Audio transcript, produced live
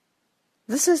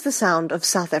This is the sound of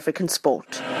South African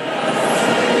sport.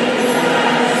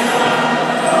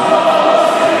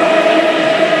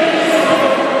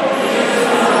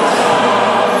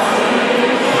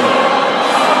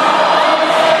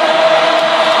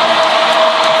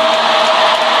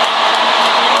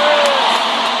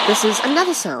 This is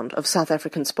another sound of South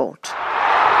African sport.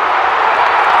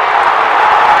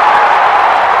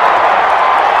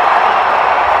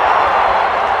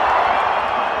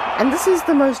 And this is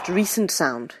the most recent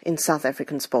sound in South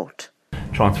African sport.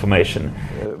 Transformation.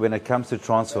 When it comes to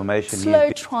transformation,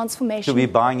 slow transformation. Should we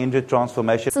be buying into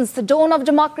transformation? Since the dawn of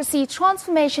democracy,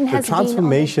 transformation has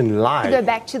been live. To go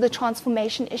back to the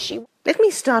transformation issue. Let me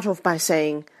start off by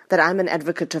saying that I'm an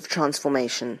advocate of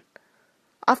transformation.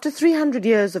 After 300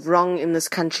 years of wrong in this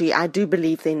country, I do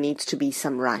believe there needs to be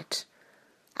some right.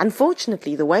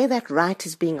 Unfortunately, the way that right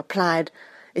is being applied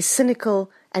is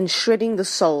cynical and shredding the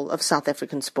soul of South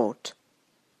African sport.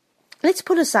 Let's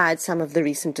put aside some of the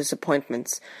recent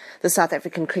disappointments. The South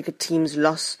African cricket team's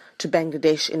loss to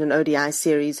Bangladesh in an ODI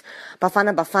series,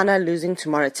 Bafana Bafana losing to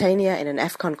Mauritania in an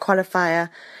AFCON qualifier,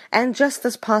 and just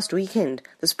this past weekend,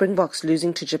 the Springboks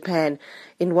losing to Japan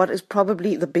in what is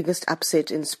probably the biggest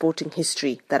upset in sporting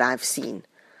history that I've seen.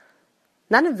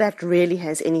 None of that really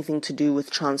has anything to do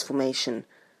with transformation.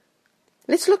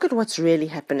 Let's look at what's really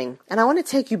happening, and I want to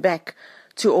take you back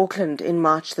to Auckland in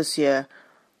March this year,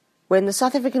 when the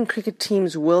South African cricket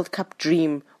team's World Cup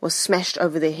dream was smashed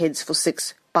over their heads for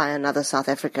 6 by another South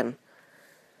African.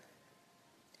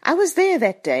 I was there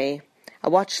that day. I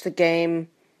watched the game.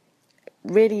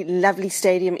 Really lovely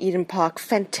stadium, Eden Park,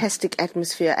 fantastic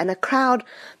atmosphere, and a crowd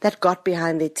that got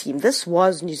behind their team. This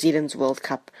was New Zealand's World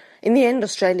Cup. In the end,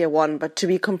 Australia won, but to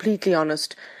be completely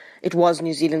honest, it was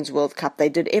New Zealand's World Cup. They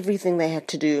did everything they had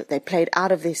to do. They played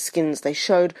out of their skins. They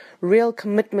showed real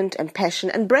commitment and passion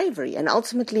and bravery. And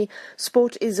ultimately,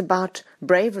 sport is about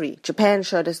bravery. Japan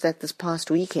showed us that this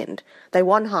past weekend. They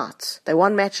won hearts. They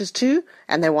won matches too,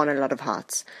 and they won a lot of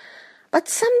hearts. But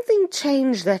something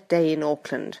changed that day in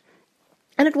Auckland.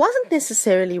 And it wasn't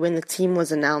necessarily when the team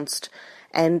was announced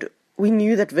and we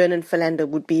knew that Vernon Philander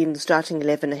would be in the starting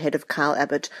 11 ahead of Kyle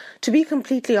Abbott. To be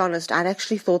completely honest, I'd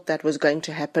actually thought that was going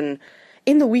to happen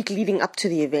in the week leading up to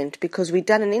the event, because we'd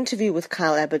done an interview with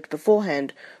Kyle Abbott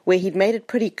beforehand where he'd made it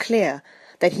pretty clear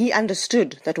that he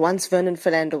understood that once Vernon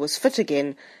Philander was fit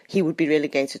again, he would be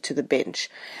relegated to the bench.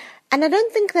 And I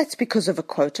don't think that's because of a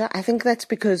quota. I think that's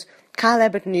because Kyle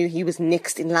Abbott knew he was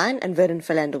next in line and Vernon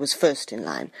Philander was first in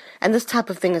line. And this type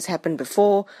of thing has happened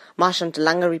before. Marchant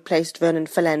Langa replaced Vernon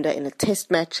Philander in a test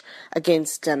match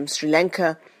against Sri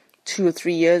Lanka 2 or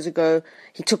 3 years ago.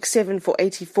 He took 7 for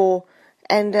 84.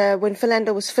 And when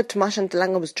Philander was fit, Marchant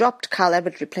Langa was dropped. Kyle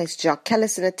Abbott replaced Jacques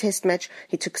Kallis in a test match.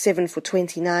 He took 7 for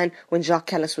 29. When Jacques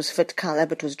Kallis was fit, Kyle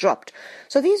Abbott was dropped.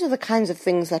 So these were the kinds of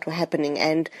things that were happening,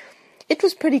 and it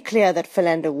was pretty clear that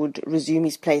Philander would resume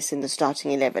his place in the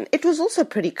starting 11. It was also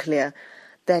pretty clear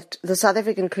that the South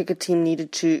African cricket team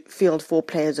needed to field 4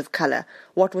 players of colour.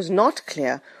 What was not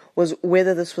clear was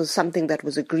whether this was something that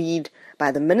was agreed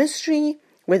by the ministry,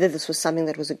 whether this was something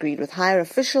that was agreed with higher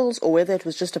officials, or whether it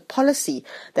was just a policy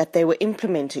that they were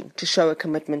implementing to show a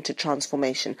commitment to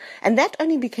transformation. And that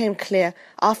only became clear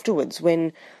afterwards,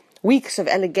 when weeks of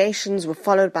allegations were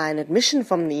followed by an admission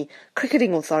from the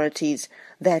cricketing authorities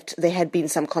that there had been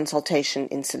some consultation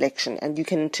in selection, and you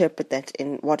can interpret that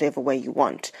in whatever way you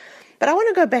want. But I want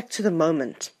to go back to the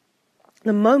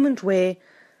moment where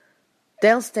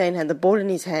Dale Steyn had the ball in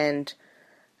his hand.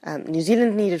 New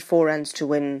Zealand needed 4 runs to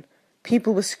win.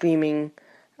 People were screaming.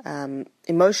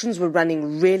 Emotions were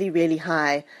running really, really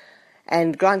high,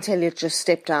 and Grant Elliott just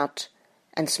stepped out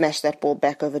and smashed that ball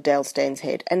back over Dale Steyn's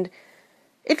head. And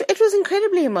it was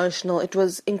incredibly emotional. It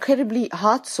was incredibly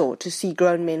heart-sore to see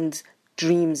grown men's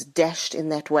dreams dashed in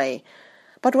that way.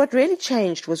 But what really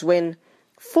changed was when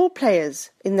 4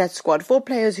 players in that squad, 4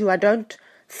 players who I don't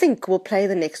think will play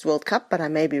the next World Cup, but I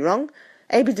may be wrong,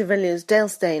 AB de Villiers, Dale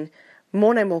Steyn,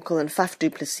 Morne Morkel and Faf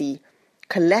du Plessis,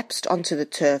 collapsed onto the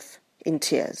turf in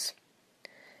tears.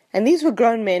 And these were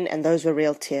grown men, and those were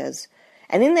real tears.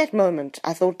 And in that moment,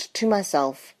 I thought to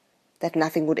myself that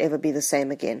nothing would ever be the same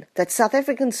again, that South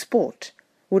African sport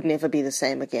would never be the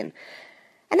same again.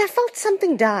 And I felt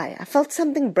something die. I felt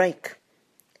something break.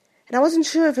 And I wasn't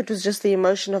sure if it was just the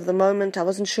emotion of the moment. I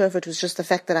wasn't sure if it was just the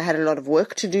fact that I had a lot of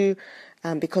work to do.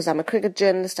 Because I'm a cricket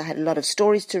journalist, I had a lot of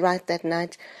stories to write that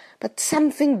night. But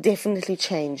something definitely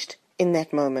changed in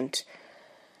that moment.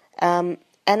 And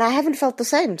I haven't felt the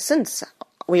same since.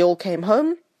 We all came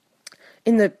home.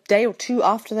 In the day or two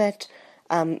after that,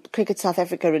 Cricket South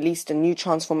Africa released a new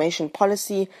transformation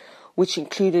policy, which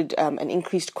included an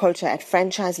increased quota at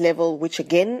franchise level, which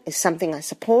again is something I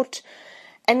support.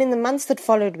 And in the months that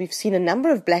followed, we've seen a number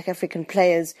of black African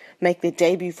players make their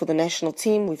debut for the national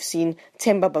team. We've seen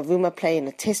Themba Bavuma play in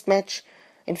a test match.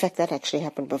 In fact, that actually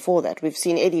happened before that. We've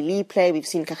seen Eddie Lee play. We've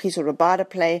seen Kagiso Rabada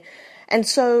play. And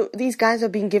so these guys are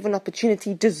being given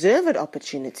opportunity, deserved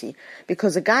opportunity,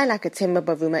 because a guy like a Themba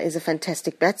Bavuma is a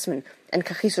fantastic batsman, and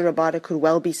Kagiso Rabada could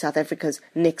well be South Africa's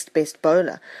next best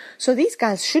bowler. So these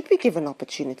guys should be given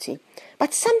opportunity.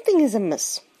 But something is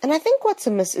amiss. And I think what's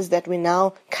amiss is that we're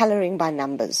now colouring by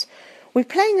numbers. We're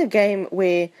playing a game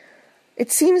where it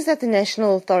seems that the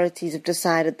national authorities have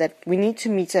decided that we need to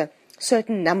meet a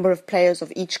certain number of players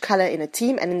of each colour in a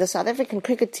team, and in the South African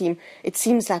cricket team, it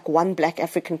seems like one black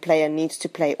African player needs to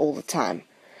play all the time.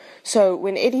 So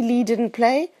when Eddie Lee didn't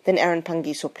play, then Aaron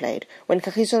Pangiso played. When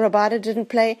Kagiso Rabada didn't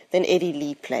play, then Eddie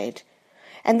Lee played.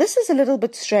 And this is a little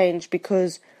bit strange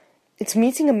because it's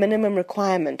meeting a minimum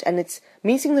requirement, and it's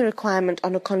meeting the requirement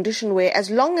on a condition where as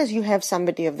long as you have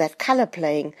somebody of that colour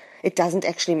playing, it doesn't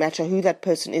actually matter who that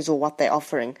person is or what they're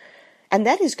offering. And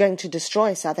that is going to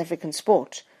destroy South African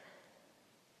sport.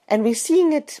 And we're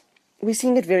seeing it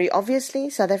very obviously.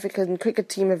 South African cricket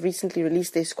team have recently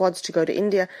released their squads to go to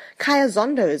India. Kaya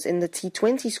Zondo is in the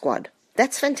T20 squad.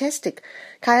 That's fantastic.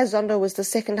 Kaya Zondo was the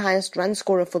second highest run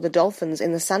scorer for the Dolphins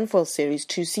in the Sunfoil series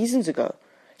 2 seasons ago.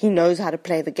 He knows how to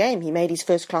play the game. He made his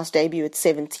first-class debut at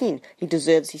 17. He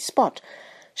deserves his spot.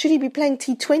 Should he be playing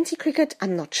T20 cricket?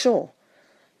 I'm not sure.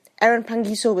 Aaron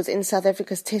Pangiso was in South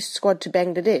Africa's test squad to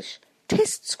Bangladesh.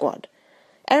 Test squad.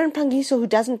 Aaron Pangiso, who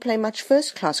doesn't play much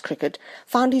first-class cricket,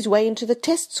 found his way into the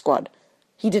test squad.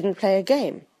 He didn't play a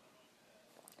game.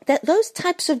 Those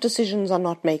types of decisions are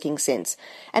not making sense,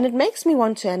 and it makes me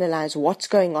want to analyse what's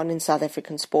going on in South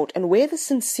African sport and where the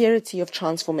sincerity of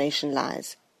transformation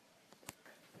lies.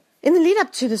 In the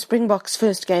lead-up to the Springboks'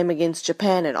 first game against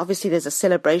Japan, and obviously there's a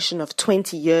celebration of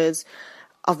 20 years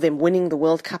of them winning the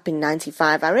World Cup in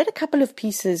 95, I read a couple of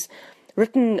pieces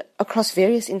written across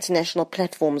various international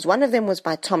platforms. One of them was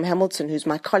by Tom Hamilton, who's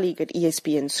my colleague at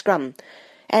ESPN Scrum.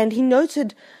 And he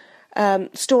noted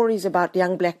stories about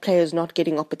young black players not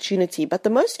getting opportunity. But the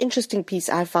most interesting piece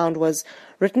I found was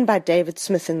written by David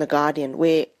Smith in The Guardian,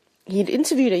 where he'd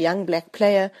interviewed a young black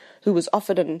player who was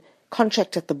offered a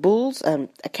contract at the Bulls,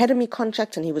 academy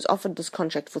contract, and he was offered this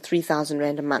contract for 3,000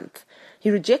 Rand a month. He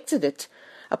rejected it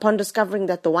upon discovering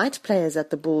that the white players at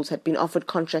the Bulls had been offered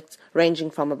contracts ranging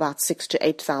from about 6,000 to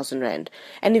 8,000 Rand.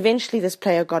 And eventually this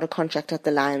player got a contract at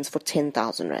the Lions for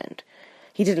 10,000 Rand.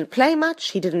 He didn't play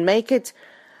much, he didn't make it.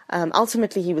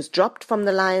 Ultimately he was dropped from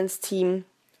the Lions team,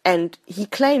 and he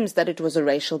claims that it was a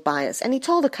racial bias. And he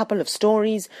told a couple of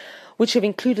stories which have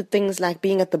included things like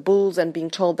being at the Bulls and being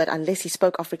told that unless he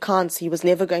spoke Afrikaans, he was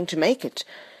never going to make it.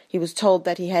 He was told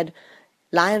that he had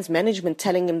Lions management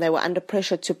telling him they were under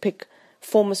pressure to pick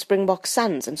former Springbok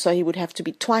sons, and so he would have to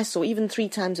be twice or even 3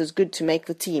 times as good to make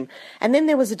the team. And then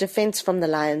there was a defense from the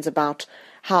Lions about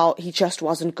how he just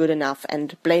wasn't good enough,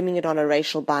 and blaming it on a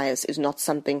racial bias is not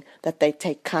something that they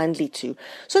take kindly to.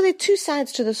 So there are 2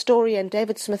 sides to the story, and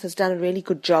David Smith has done a really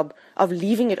good job of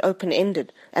leaving it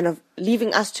open-ended and of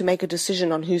leaving us to make a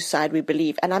decision on whose side we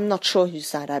believe, and I'm not sure whose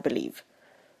side I believe.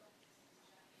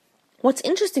 What's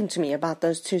interesting to me about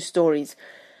those 2 stories,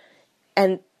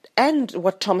 and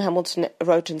what Tom Hamilton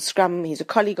wrote in Scrum, he's a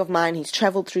colleague of mine, he's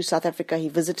travelled through South Africa, he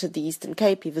visited the Eastern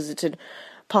Cape, he visited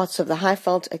parts of the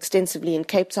Highveld extensively in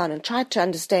Cape Town and tried to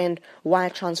understand why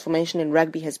transformation in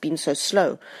rugby has been so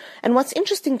slow. And what's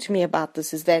interesting to me about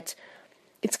this is that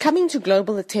it's coming to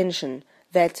global attention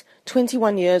that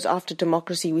 21 years after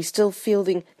democracy, we're still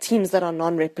fielding teams that are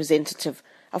non-representative.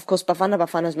 Of course, Bafana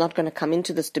Bafana is not going to come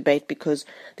into this debate because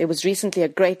there was recently a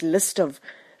great list of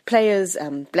players,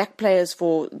 black players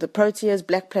for the Proteas,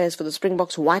 black players for the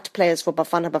Springboks, white players for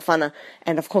Bafana Bafana,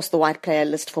 and of course the white player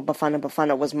list for Bafana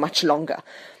Bafana was much longer.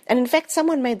 And in fact,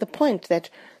 someone made the point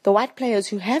that the white players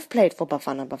who have played for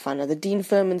Bafana Bafana, the Dean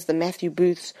Furmans, the Matthew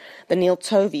Booths, the Neil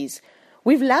Tovies,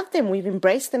 we've loved them, we've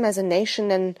embraced them as a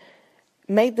nation and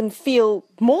made them feel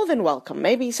more than welcome.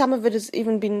 Maybe some of it has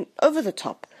even been over the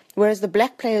top. Whereas the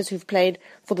black players who've played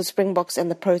for the Springboks and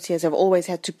the Proteas have always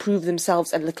had to prove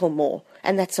themselves a little more,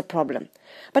 and that's a problem.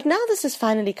 But now this is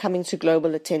finally coming to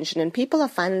global attention, and people are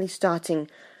finally starting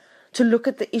to look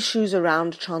at the issues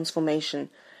around transformation,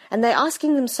 and they're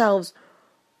asking themselves,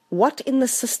 what in the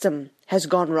system has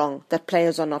gone wrong that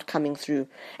players are not coming through?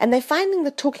 And they're finding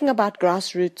that talking about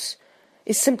grassroots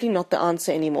is simply not the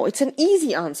answer anymore. It's an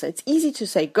easy answer. It's easy to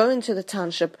say, go into the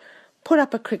township, put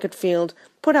up a cricket field,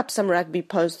 put up some rugby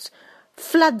posts,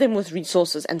 flood them with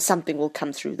resources and something will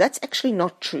come through. That's actually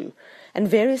not true. And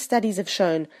various studies have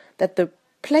shown that the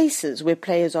places where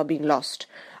players are being lost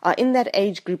are in that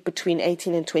age group between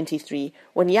 18 and 23,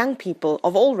 when young people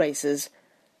of all races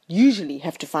usually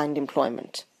have to find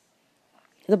employment.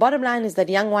 The bottom line is that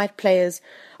young white players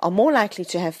are more likely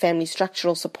to have family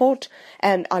structural support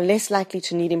and are less likely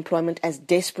to need employment as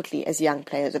desperately as young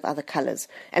players of other colours.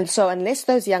 And so unless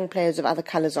those young players of other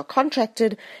colours are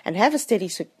contracted and have a steady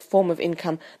form of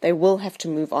income, they will have to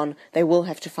move on, they will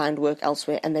have to find work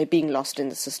elsewhere, and they're being lost in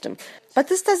the system. But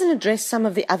this doesn't address some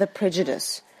of the other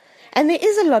prejudice. And there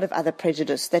is a lot of other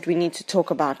prejudice that we need to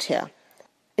talk about here.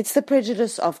 It's the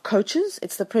prejudice of coaches,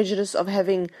 it's the prejudice of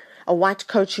having a white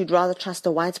coach who'd rather trust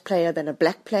a white player than a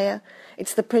black player.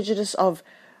 It's the prejudice of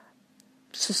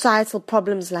societal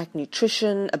problems like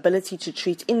nutrition, ability to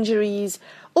treat injuries,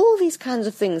 all these kinds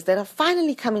of things that are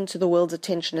finally coming to the world's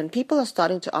attention, and people are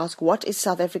starting to ask, what is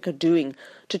South Africa doing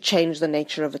to change the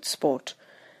nature of its sport?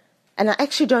 And I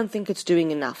actually don't think it's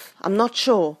doing enough. I'm not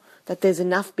sure that there's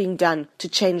enough being done to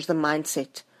change the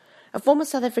mindset. A former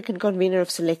South African convener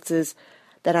of selectors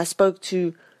that I spoke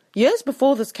to years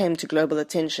before this came to global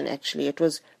attention, actually, it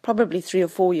was probably 3 or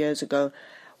 4 years ago,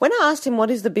 when I asked him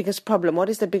what is the biggest problem, what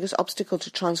is the biggest obstacle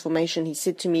to transformation, he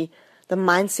said to me, the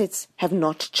mindsets have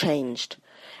not changed.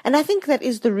 And I think that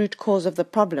is the root cause of the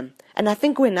problem. And I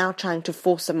think we're now trying to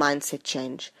force a mindset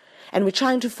change. And we're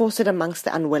trying to force it amongst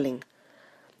the unwilling.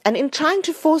 And in trying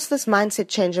to force this mindset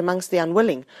change amongst the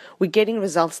unwilling, we're getting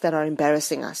results that are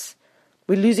embarrassing us.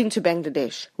 We're losing to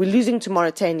Bangladesh. We're losing to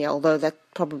Mauritania, although that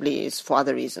probably is for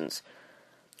other reasons.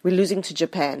 We're losing to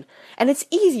Japan. And it's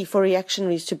easy for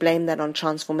reactionaries to blame that on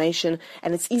transformation,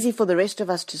 and it's easy for the rest of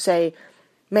us to say,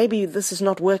 maybe this is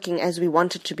not working as we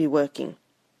want it to be working.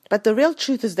 But the real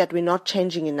truth is that we're not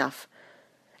changing enough.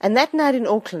 And that night in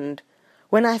Auckland,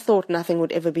 when I thought nothing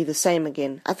would ever be the same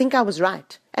again, I think I was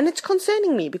right. And it's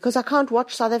concerning me because I can't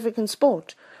watch South African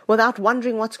sport without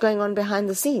wondering what's going on behind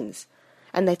the scenes.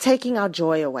 And they're taking our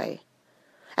joy away.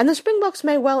 And the Springboks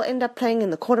may well end up playing in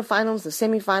the quarterfinals, the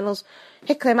semi-finals.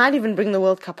 Heck, they might even bring the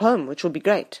World Cup home, which will be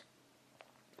great.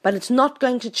 But it's not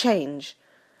going to change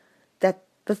that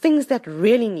the things that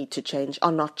really need to change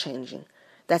are not changing.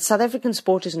 That South African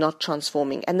sport is not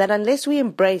transforming. And that unless we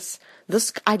embrace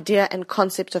this idea and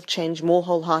concept of change more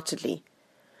wholeheartedly,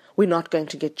 we're not going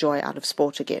to get joy out of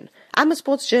sport again. I'm a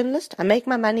sports journalist. I make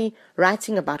my money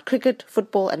writing about cricket,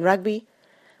 football and rugby.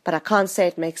 But I can't say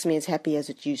it makes me as happy as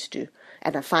it used to,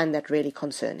 and I find that really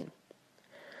concerning.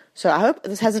 So I hope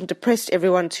this hasn't depressed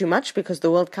everyone too much, because the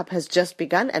World Cup has just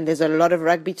begun and there's a lot of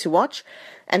rugby to watch,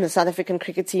 and the South African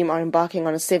cricket team are embarking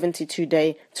on a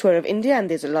 72-day tour of India,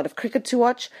 and there's a lot of cricket to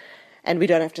watch, and we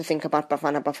don't have to think about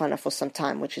Bafana for some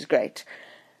time, which is great.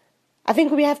 I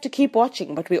think we have to keep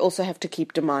watching, but we also have to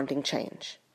keep demanding change.